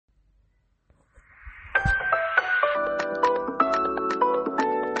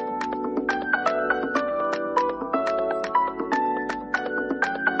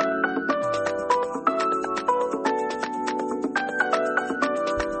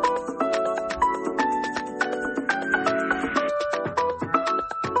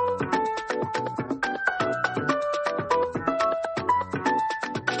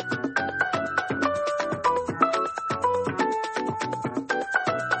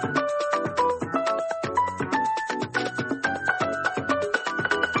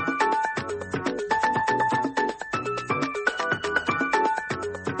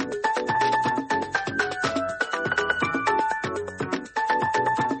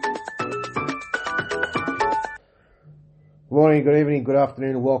Good morning, good evening, good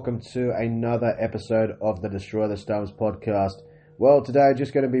afternoon, and welcome to another episode of the Destroy the Stars podcast. Well, today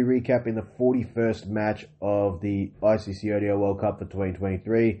just going to be recapping the 41st match of the ICC ODI World Cup for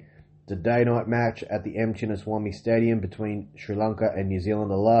 2023. It's a day-night match at the M. Chinnaswamy Stadium between Sri Lanka and New Zealand,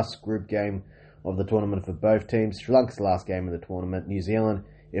 the last group game of the tournament for both teams. Sri Lanka's last game of the tournament. New Zealand,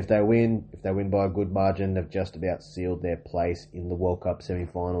 if they win by a good margin, they've just about sealed their place in the World Cup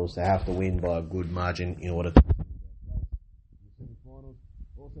semi-finals. They have to win by a good margin in order to semi-finals.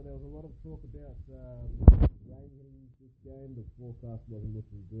 Also, there was a lot of talk about rain heading into this game. The forecast wasn't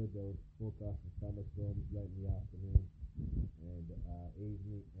looking good. There was forecast for thunderstorms late in the afternoon and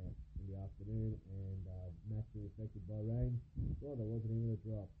evening in the afternoon, and match being affected by rain. Well, there wasn't even a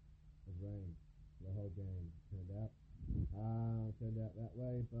drop of rain for the whole game. Turned out that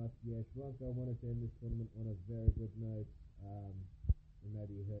way. But yeah, Sri Lanka wanted to end this tournament on a very good note, and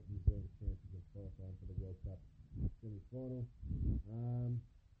maybe hurt New Zealand's chances of qualifying for the World Cup semi-final.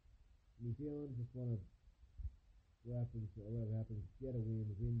 New Zealand just want to, whatever happens, get a win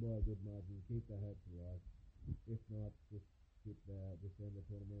by a good margin, keep their hopes alive. If not, just end the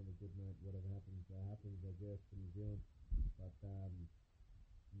tournament on a good note. Whatever happens, I guess, for New Zealand. But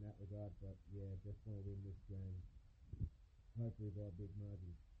in that regard, just want to win this game, hopefully by a big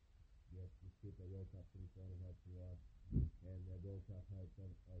margin. Yes, just keep their World Cup semi-final hopes alive, and their World Cup hopes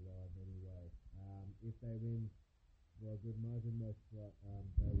alive anyway. If they win by a good margin, they will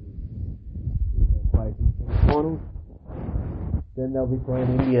play in the finals. Then they'll be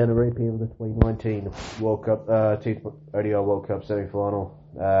playing India in a repeat of the 2019 World Cup ODI World Cup semi-final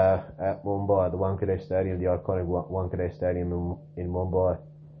at Mumbai, the Wankhede Stadium, the iconic Wankhede Stadium in Mumbai.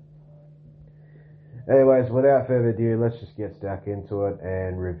 Anyways, without further ado, let's just get stuck into it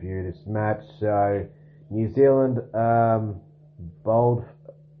and review this match. So, New Zealand bowled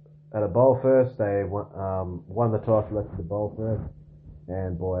at a bowl first. They won the toss, elected to bowl first.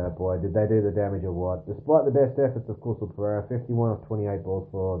 And boy, oh boy, did they do the damage or what. Despite the best efforts of Kusal Perera, 51 of 28 balls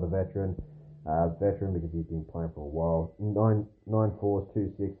for the veteran. Veteran because he's been playing for a while. 9 fours,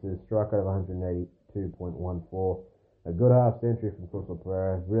 2 sixes, strike out of 182.14. A good half century from Kusal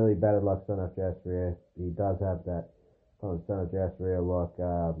Perera. Really batted like Sanath Jasriya. He does have that kind of Sanath Jasriya-like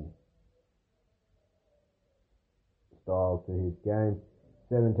style to his game.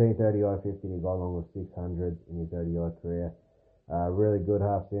 17th ODI 50, he got along with 600 in his ODI career. Really good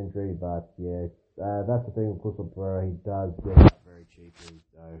half century, but that's the thing with Kusal Perera. He does get out very cheaply,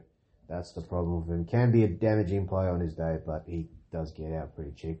 so that's the problem with him. Can be a damaging play on his day, but he does get out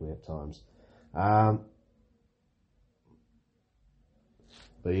pretty cheaply at times.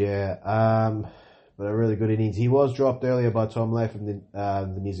 But a really good innings. He was dropped earlier by Tom Latham,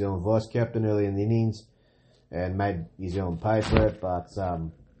 the New Zealand vice captain, early in the innings, and made New Zealand pay for it. But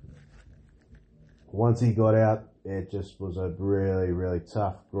once he got out, it just was a really, really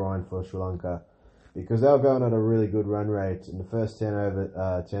tough grind for Sri Lanka, because they were going at a really good run rate in the first 10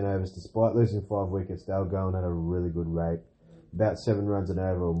 overs. Despite losing 5 wickets, they were going at a really good rate, about 7 runs an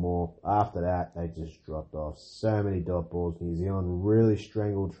over or more. After that, they just dropped off. So many dot balls. New Zealand really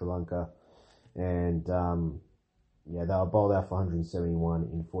strangled Sri Lanka, and they were bowled out for 171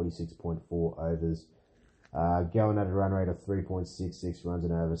 in 46.4 overs. Going at a run rate of 3.66 runs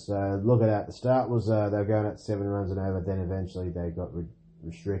an over. So look at that. The start was they were going at 7 runs an over. Then eventually they got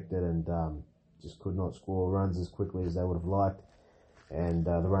restricted and just could not score runs as quickly as they would have liked. And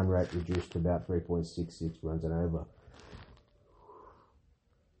the run rate reduced to about 3.66 runs an over.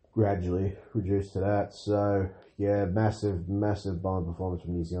 Gradually reduced to that. So massive bowling performance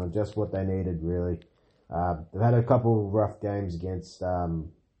from New Zealand. Just what they needed, really. They've had a couple of rough games against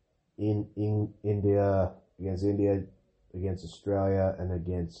India, against Australia, and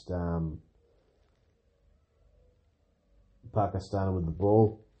against Pakistan with the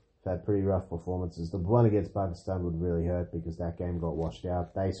ball. They've had pretty rough performances. The one against Pakistan would really hurt because that game got washed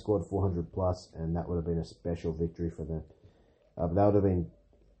out. They scored 400 plus, and that would have been a special victory for them. But that would have been,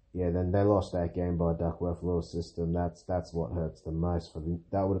 then they lost that game by Duckworth-Lewis system. That's what hurts the most for them.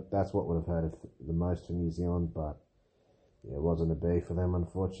 That's what would have hurt the most for New Zealand, but it wasn't a B for them,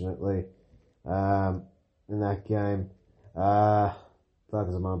 unfortunately. In that game,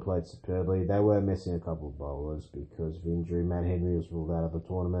 Farkas Zaman played superbly. They were missing a couple of bowlers because of injury. Matt Henry was ruled out of the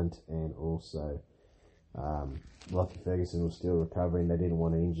tournament, and also Lockie Ferguson was still recovering. They didn't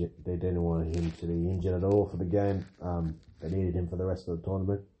want him to be injured at all for the game. They needed him for the rest of the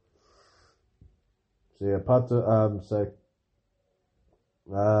tournament. So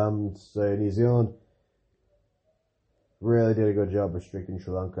New Zealand really did a good job restricting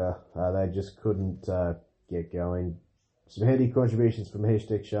Sri Lanka. They just couldn't get going. Some handy contributions from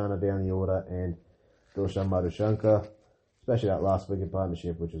Hishtek Sharma down the order and Dilshan Madhushankar. especially that last wicket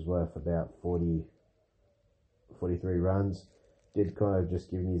partnership, which was worth about 43 runs, did kind of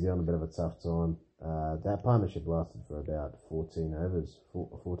just give New Zealand a bit of a tough time. That partnership lasted for about 14 overs,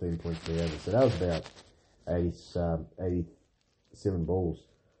 14.3 overs. So that was about 87 balls.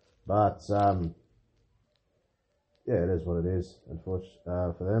 But, yeah, it is what it is, unfortunately,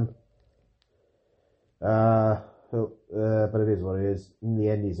 for them. But it is what it is. In the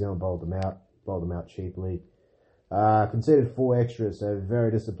end, New Zealand bowled them out cheaply. Conceded 4 extras, so very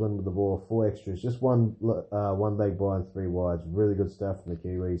disciplined with the ball. 4 extras, just one leg by and 3 wides. Really good stuff from the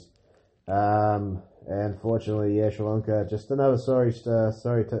Kiwis. And fortunately, yeah, Sri Lanka, just another sorry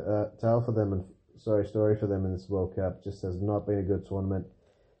tale for them and sorry story for them in this World Cup. Just has not been a good tournament.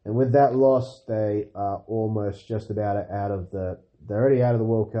 And with that loss, they are almost just about they're already out of the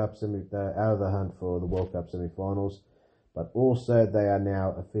World Cup out of the hunt for the World Cup semi-finals, but also they are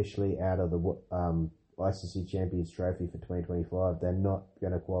now officially out of the ICC Champions Trophy for 2025. They're not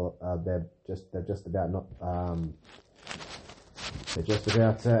going to qualify. They're just about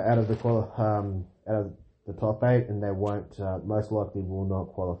out of the top 8, and they won't most likely will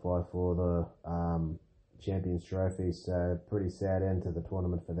not qualify for the Champions Trophy. So pretty sad end to the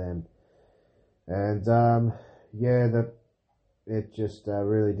tournament for them. And it just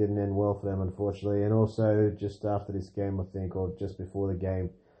really didn't end well for them, unfortunately. And also, just after this game, I think, or just before the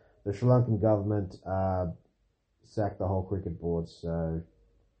game, the Sri Lankan government sacked the whole cricket board. So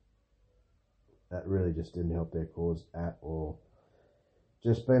that really just didn't help their cause at all.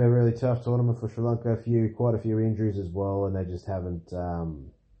 Just been a really tough tournament for Sri Lanka. Quite a few injuries as well, and they just haven't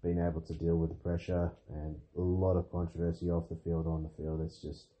been able to deal with the pressure, and a lot of controversy off the field, on the field. It's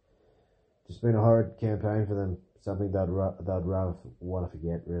just been a horrid campaign for them. Something they'd rather want to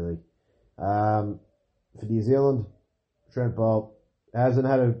forget, really. For New Zealand, Trent Boult he's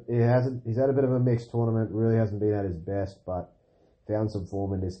had a bit of a mixed tournament. Really hasn't been at his best, but found some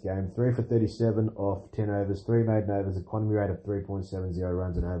form in this game. 3 for 37 off 10 overs, 3 maiden overs, economy rate of 3.70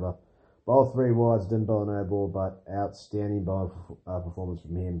 runs an over. Bowled 3 wides, didn't bowl no ball, but outstanding bowling performance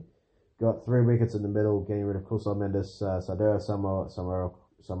from him. Got 3 wickets in the middle, getting rid of Kusal Mendes, Sadera Samara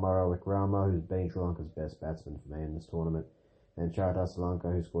Wickrama, who's been Sri Lanka's best batsman for me in this tournament, and Charita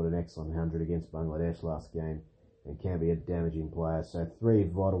Solanka, who scored an excellent 100 against Bangladesh last game and can be a damaging player. So 3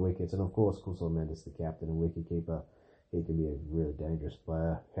 vital wickets, and of course Kusal Mendes, the captain and wicketkeeper. He can be a really dangerous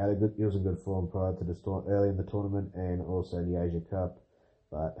player. He was in good form prior to early in the tournament and also in the Asia Cup,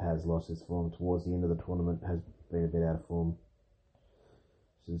 but has lost his form towards the end of the tournament, has been a bit out of form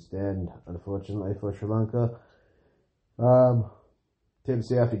since then, unfortunately, for Sri Lanka. Tim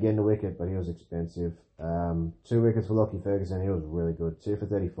South again the wicket, but he was expensive. 2 wickets for Lockie Ferguson, he was really good. 2 for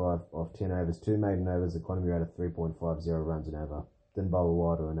 35 off 10 overs, 2 maiden overs, economy rate of 3.50 runs an over. Didn't bowl a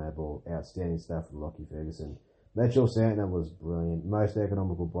wide or a no ball. Outstanding stuff from Lockie Ferguson. Mitchell Santner was brilliant. Most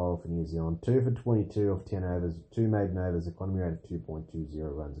economical bowler for New Zealand. 2 for 22 off 10 overs, 2 maiden overs, economy rate of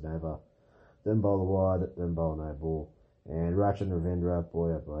 2.20 runs an over. Didn't bowl a wide, didn't bowl no ball. And Rachin Ravindra,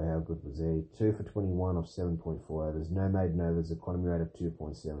 boy oh boy, how good was he? 2 for 21 off 7.4 overs, no maiden overs, economy rate of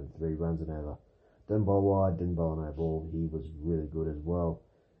 2.73 runs an over. Didn't bowl wide, didn't bowl no ball. He was really good as well.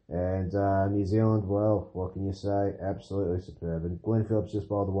 And New Zealand, well, what can you say? Absolutely superb. And Glenn Phillips just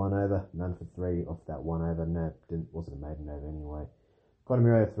bowled the 1 over, none for 3 off that 1 over. No, wasn't a maiden over anyway. Economy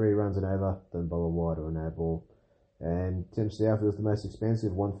rate of 3 runs an over, didn't bowl a wide or a no ball. And Tim Southee was the most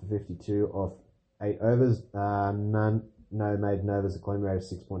expensive, 1 for 52 off 8 overs, no maiden overs, economy rate of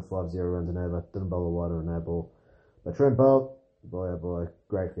 6.50 runs an over, didn't bowl a wide or a no ball. But Trent Boult, boy oh boy,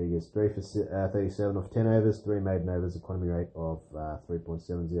 great figures. 3 for 37 off 10 overs, 3 maiden overs, economy rate of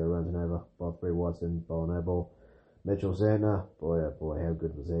 3.70 runs an over. Bowled 3 wides, didn't bowl no ball. Mitchell Santner, boy oh boy, how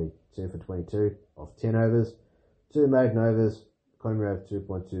good was he? 2 for 22 off 10 overs, 2 maiden overs, economy rate of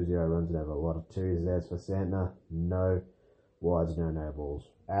 2.20 runs an over. A lot of 2s there for Santner. No wides, no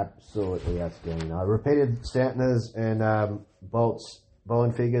balls. Absolutely outstanding. I repeated Santner's and Bolt's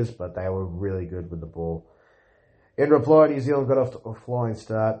bowling figures, but they were really good with the ball. In reply, New Zealand got off to a flying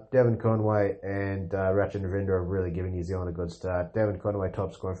start. Devon Conway and Rachin Ravindra are really giving New Zealand a good start. Devon Conway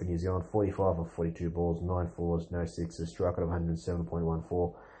top scorer for New Zealand, 45 of 42 balls, 9 fours, no sixes, struck at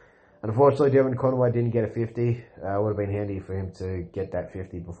 107.14. Unfortunately, Devon Conway didn't get a 50. Would have been handy for him to get that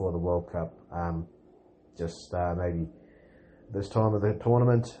 50 before the World Cup. Maybe this time of the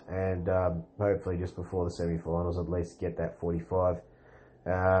tournament, and hopefully just before the semi-finals, at least get that 45.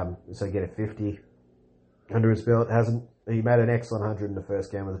 So get a 50 under his belt. He made an excellent 100 in the first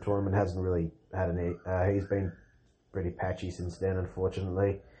game of the tournament. Hasn't really had any. He's been pretty patchy since then,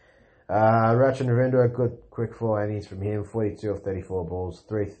 unfortunately. Rachin Ravindra, good quick 4 innings from him. 42 of 34 balls,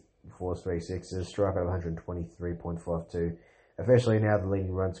 3 4-4s, 3-6s, strike rate of 123.52. Officially now the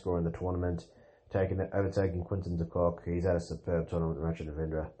leading run scorer in the tournament, overtaking Quinton de Kock. He's had a superb tournament in Ratchet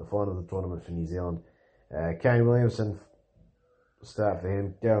Devendra. The final of the tournament for New Zealand. Kane Williamson, start for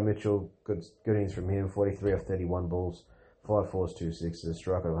him. Darryl Mitchell, good innings from him, 43 off 31 balls, 5-4s, 2-6s,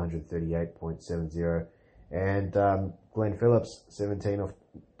 strike rate of 138.70. And Glenn Phillips, 17 off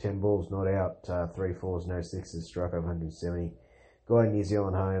 10 balls, not out, 3-4s, no 6s, strike over 170. Going New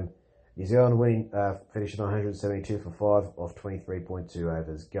Zealand home. New Zealand winning, finishing on 172 for 5 off 23.2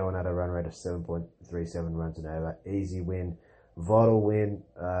 overs, going at a run rate of 7.37 runs an over. Easy win, vital win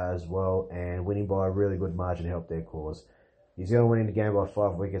as well, and winning by a really good margin helped their cause. New Zealand winning the game by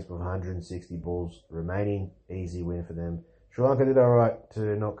 5 wickets with 160 balls remaining. Easy win for them. Sri Lanka did alright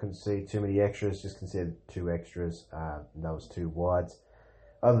to not concede too many extras, just conceded 2 extras, and that was 2 wides.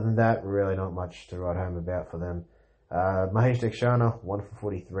 Other than that, really not much to write home about for them. Mahesh Dikshana, 1 for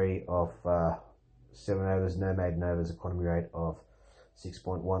 43 off 7 overs, no maiden overs, economy rate of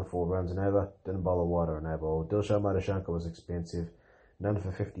 6.14 runs an over. Didn't bowl a wide or a no ball. Dilshan Madhushankar was expensive, none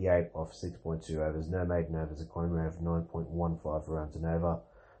for 58 off 6.2 overs, no maiden overs, economy rate of 9.15 runs an over.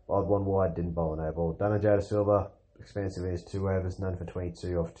 Bowled 1 wide, didn't bowl a no ball. Dhananjay Silva, expensive is 2 overs, none for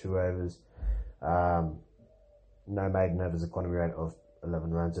 22 off 2 overs. No maiden overs, economy rate of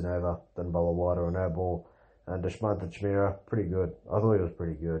 11 runs and over. Didn't bowl a wide or a no ball. And Deshmantha Chmira, pretty good. I thought he was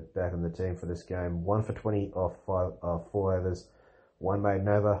pretty good. Back in the team for this game. 1 for 20 off 4 overs. 1 maiden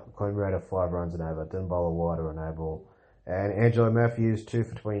over. Economy rate of 5 runs and over. Didn't bowl a wide or a no ball. And Angelo Matthews, 2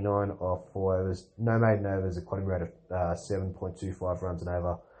 for 29 off 4 overs. No maiden overs. Economy rate of 7.25 runs and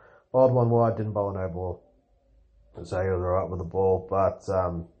over. Bowled 1 wide. Didn't bowl a no ball. So he was alright with the ball, but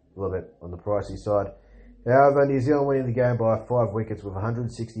a little bit on the pricey side. However, New Zealand winning the game by 5 wickets with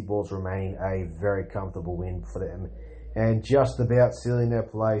 160 balls remaining, a very comfortable win for them, and just about sealing their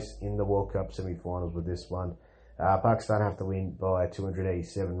place in the World Cup semi-finals with this one. Pakistan have to win by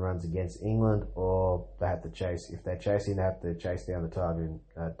 287 runs against England, or they have to chase. If they're chasing, they have to chase down the target,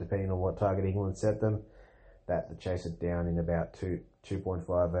 depending on what target England set them. They have to chase it down in about 2.3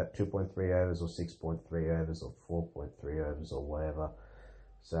 overs, or 6.3 overs, or 4.3 overs, or whatever.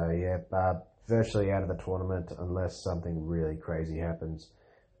 So yeah, virtually out of the tournament unless something really crazy happens.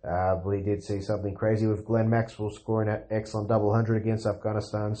 We did see something crazy with Glenn Maxwell scoring an excellent double 100 against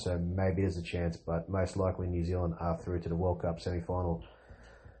Afghanistan, so maybe there's a chance, but most likely New Zealand are through to the World Cup semi-final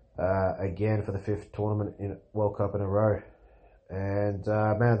again for the 5th tournament in World Cup in a row. And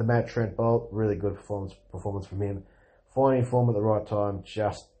man of the match, Trent Boult, really good performance from him. Finding form at the right time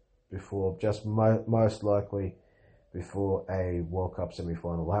most likely before a World Cup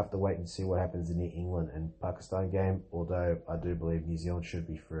semi-final. We'll have to wait and see what happens in the England and Pakistan game, although I do believe New Zealand should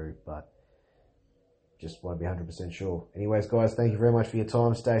be through, but just won't be 100% sure. Anyways, guys, thank you very much for your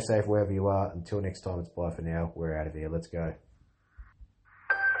time. Stay safe wherever you are. Until next time, it's bye for now. We're out of here. Let's go.